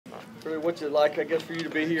What's it like, I guess, for you to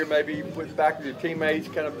be here, maybe back with your teammates,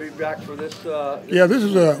 kind of be back for this? Yeah, this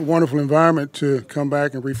is a wonderful environment to come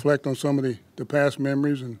back and reflect on some of the past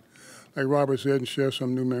memories, and like Robert said, and share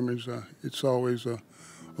some new memories. It's always a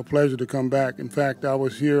pleasure to come back. In fact, I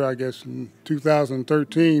was here, I guess, in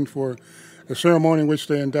 2013 for a ceremony in which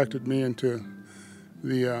they inducted me into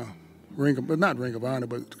the not Ring of Honor,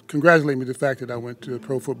 but congratulate me the fact that I went to the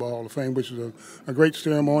Pro Football Hall of Fame, which is a great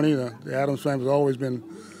ceremony. The Adams family has always been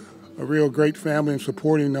a real great family in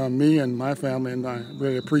supporting me and my family, and I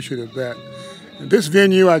really appreciated that. And this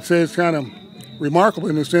venue, I'd say, is kind of remarkable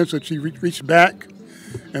in the sense that she reached back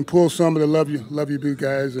and pulled some of the Love You Do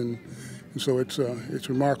guys, and so it's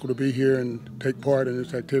remarkable to be here and take part in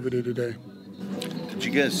this activity today. Did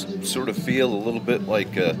you guys sort of feel a little bit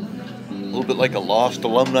like a lost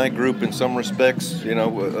alumni group in some respects,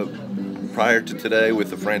 prior to today with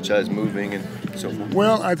the franchise moving and so forth?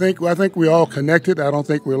 Well, I think we all connected. I don't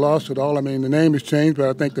think we're lost at all. I mean, the name has changed, but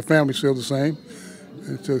I think the family's still the same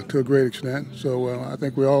to a great extent. So I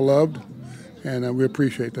think we're all loved, and we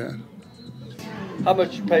appreciate that. How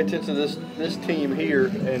much you pay attention to this team here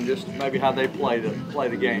and just maybe how they play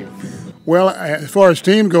the game? Well, as far as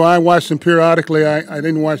team go, I watch them periodically. I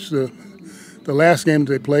didn't watch the last game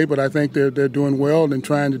that they played, but I think they're doing well and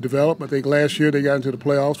trying to develop. I think last year they got into the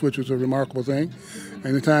playoffs, which was a remarkable thing.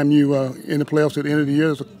 And the time you in the playoffs at the end of the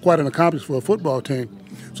year is quite an accomplishment for a football team.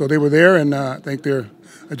 So they were there, and I think they're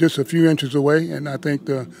just a few inches away, and I think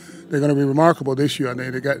they're going to be remarkable this year.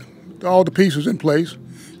 They got all the pieces in place.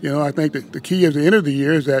 I think that the key at the end of the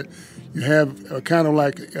year is that you have kind of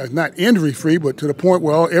like not injury-free, but to the point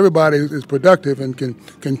where everybody is productive and can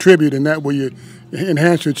contribute, and that way you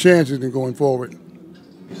enhance your chances in going forward.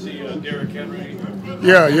 You see Derrick Henry?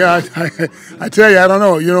 Yeah. I tell you, I don't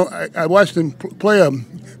know. I watched him play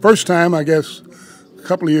first time, I guess, a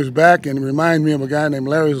couple of years back, and it reminded me of a guy named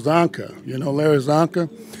Larry Zonka. Larry Zonka.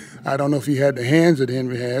 I don't know if he had the hands that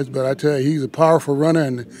Henry has, but I tell you, he's a powerful runner,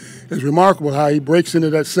 and it's remarkable how he breaks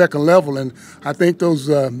into that second level. And I think those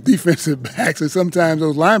defensive backs and sometimes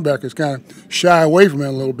those linebackers kind of shy away from him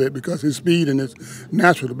a little bit because his speed and his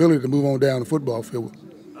natural ability to move on down the football field.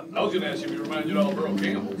 I was going to ask you if you reminded you of Earl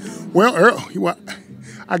Campbell. Well, Earl,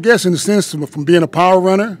 I guess in the sense of from being a power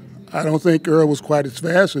runner, I don't think Earl was quite as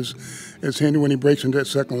fast as Henry when he breaks into that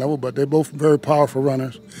second level, but they're both very powerful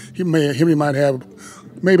runners. Henry might have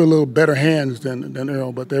maybe a little better hands than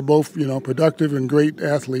Earl, but they're both, productive and great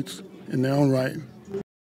athletes in their own right.